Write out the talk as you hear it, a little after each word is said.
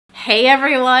Hey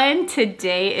everyone,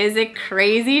 today is a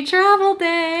crazy travel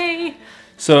day.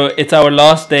 So it's our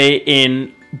last day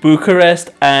in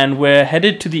Bucharest and we're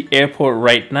headed to the airport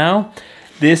right now.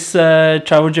 This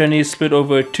travel journey is split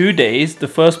over 2 days. The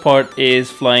first part is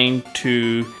flying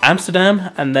to Amsterdam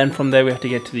and then from there we have to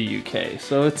get to the UK.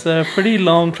 So it's a pretty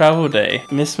long travel day.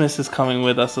 Miss is coming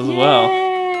with us as well.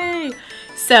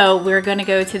 So we're gonna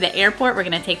go to the airport. We're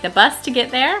gonna take the bus to get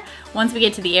there. Once we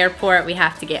get to the airport, we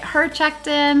have to get her checked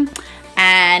in.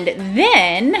 And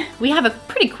then we have a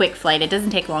pretty quick flight. It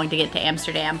doesn't take long to get to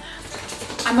Amsterdam.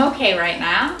 I'm okay right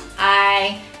now.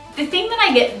 The thing that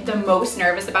I get the most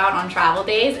nervous about on travel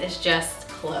days is just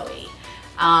Chloe.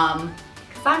 Cause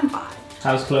I'm fine.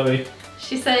 How's Chloe?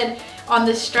 She said on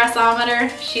the stressometer,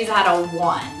 she's at a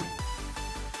 1.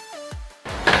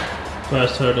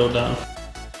 First hurdle down.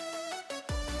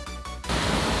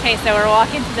 Okay, so we're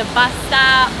walking to the bus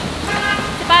stop.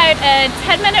 It's about a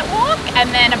 10-minute walk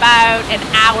and then about an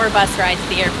hour bus ride to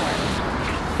the airport.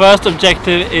 First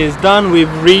objective is done.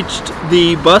 We've reached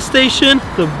the bus station.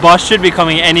 The bus should be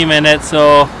coming any minute,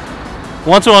 so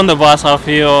once we're on the bus I'll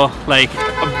feel like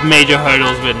a major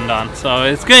hurdle's been done. So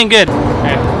it's going good.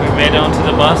 Okay, we made it onto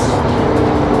the bus.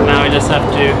 Now we just have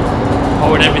to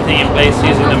hold everything in place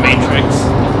using the matrix.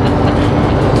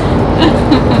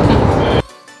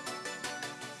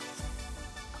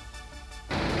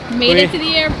 Made it to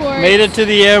the airport. Made it to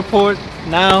the airport.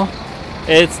 Now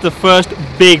it's the first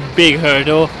big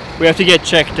hurdle. We have to get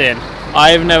checked in.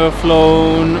 I've never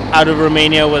flown out of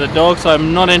Romania with a dog, so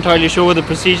I'm not entirely sure what the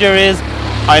procedure is.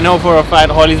 I know for a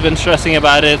fact Holly's been stressing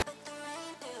about it.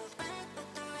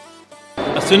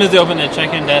 As soon as they open the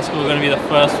check-in desk, we're going to be the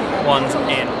first ones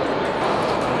in.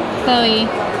 Chloe.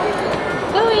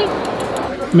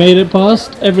 Chloe. Made it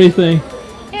past everything.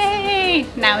 Yay!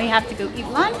 Now we have to go eat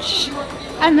lunch.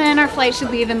 And then our flight should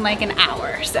leave in like an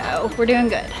hour, so we're doing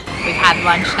good. We've had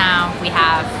lunch now. We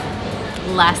have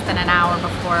less than an hour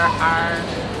before our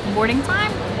boarding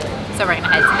time. So we're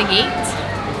gonna head to the gate.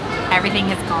 Everything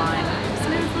has gone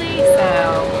smoothly,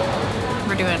 so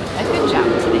we're doing a good job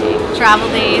today. Travel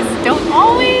days don't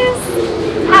always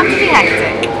have to be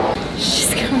hectic.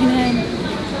 She's coming in.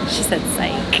 She said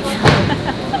psych.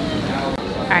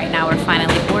 All right, now we're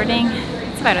finally boarding.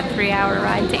 It's about a 3-hour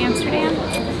ride to Amsterdam.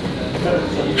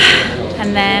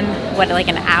 And then, what, like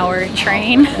an hour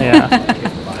train? Yeah.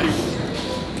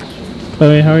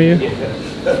 Chloe, how are you?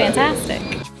 Fantastic.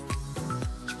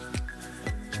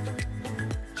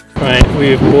 Right,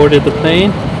 we've boarded the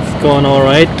plane. It's going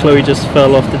alright. Chloe just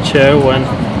fell off the chair when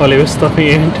Holly was stuffing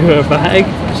it into her bag.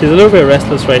 She's a little bit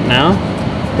restless right now,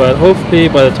 but hopefully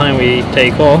by the time we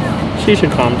take off, she should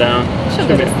calm down. She'll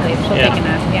go to sleep. She'll take a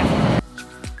nap, yeah.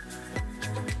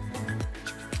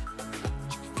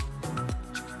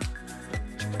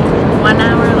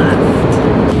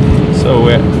 So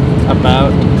we're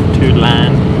about to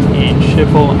land in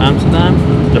Schiphol, Amsterdam.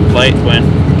 The flight went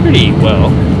pretty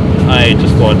well. I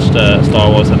just watched Star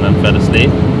Wars and then fell asleep.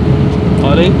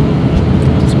 Holly?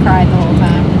 Just cried the whole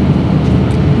time.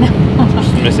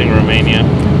 Just missing Romania.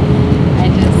 I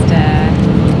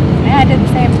did the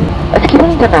same.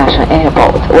 Schiphol International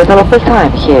Airport, with our first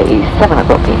time here is 7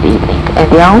 o'clock in the evening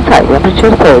and the outside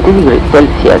temperature 30 degrees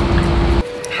Celsius.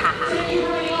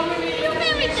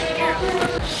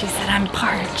 She said I'm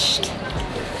parched.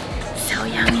 So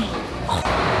yummy. Oh.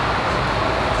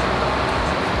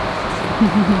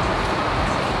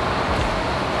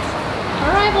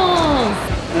 Arrivals!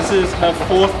 This is her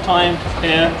 4th time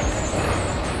here.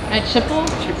 At Schiphol?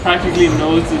 She practically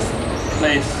knows this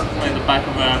place like the back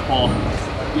of her paw.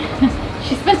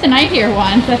 She spent the night here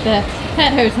once at the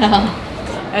pet hotel.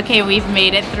 Okay, we've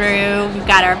made it through. We've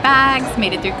got our bags,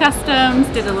 made it through customs,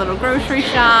 did a little grocery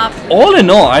shop. All in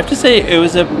all, I have to say it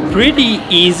was a pretty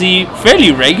easy,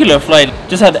 fairly regular flight.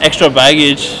 Just had extra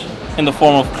baggage in the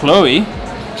form of Chloe.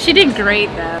 She did great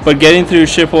though. But getting through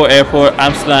Schiphol Airport,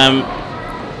 Amsterdam,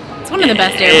 it's one of the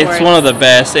best airports. It's one of the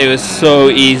best. It was so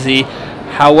easy.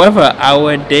 However,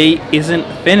 our day isn't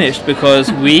finished because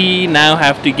we now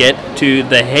have to get to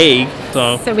The Hague.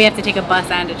 So we have to take a bus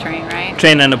and a train, right?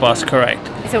 Train and a bus, correct.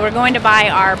 So we're going to buy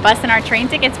our bus and our train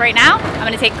tickets right now. I'm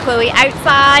going to take Chloe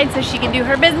outside so she can do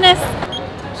her business.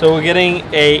 So we're getting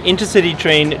a intercity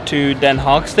train to Den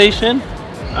Haag station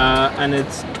and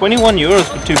it's 21 euros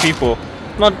for 2 people.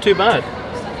 Not too bad.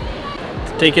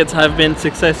 Tickets have been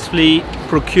successfully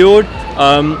procured.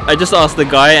 I just asked the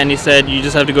guy and he said you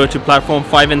just have to go to platform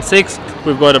 5 and 6.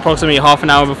 We've got approximately half an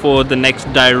hour before the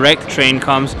next direct train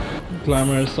comes.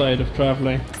 Glamorous side of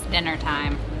traveling. It's dinner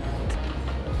time.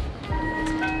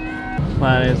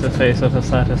 That is the face of a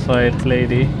satisfied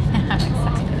lady. I'm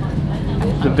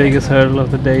excited. The biggest hurdle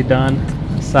of the day done.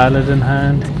 salad in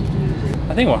hand.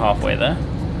 I think we're halfway there.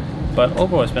 But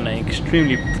overall it's been an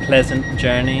extremely pleasant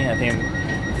journey. I think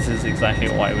this is exactly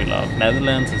why we love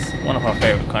Netherlands. It's one of our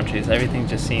favorite countries. Everything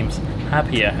just seems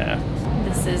happier here.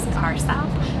 This is our stop.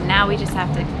 Now we just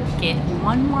have to get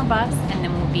one more bus and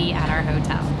then we'll be at our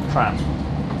hotel. Tram.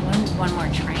 One more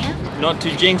tram? Not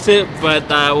to jinx it, but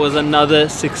that was another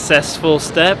successful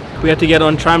step. We had to get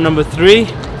on tram number 3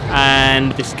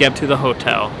 and just get to the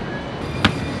hotel.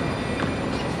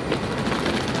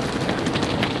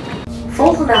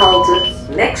 Volgende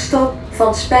halte, next stop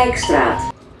van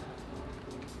Spijkstraat.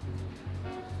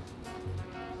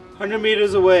 100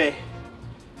 meters away.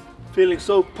 Feeling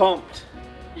so pumped.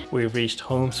 We've reached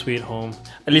home sweet home,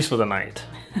 at least for the night.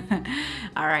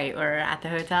 All right, we're at the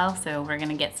hotel, so we're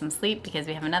gonna get some sleep because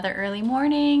we have another early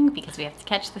morning because we have to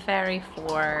catch the ferry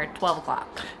for 12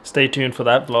 o'clock. Stay tuned for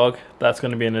that vlog. That's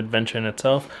going to be an adventure in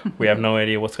itself. We have no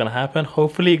idea what's going to happen.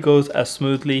 Hopefully it goes as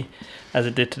smoothly as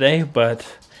it did today,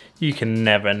 but you can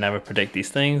never predict these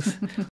things.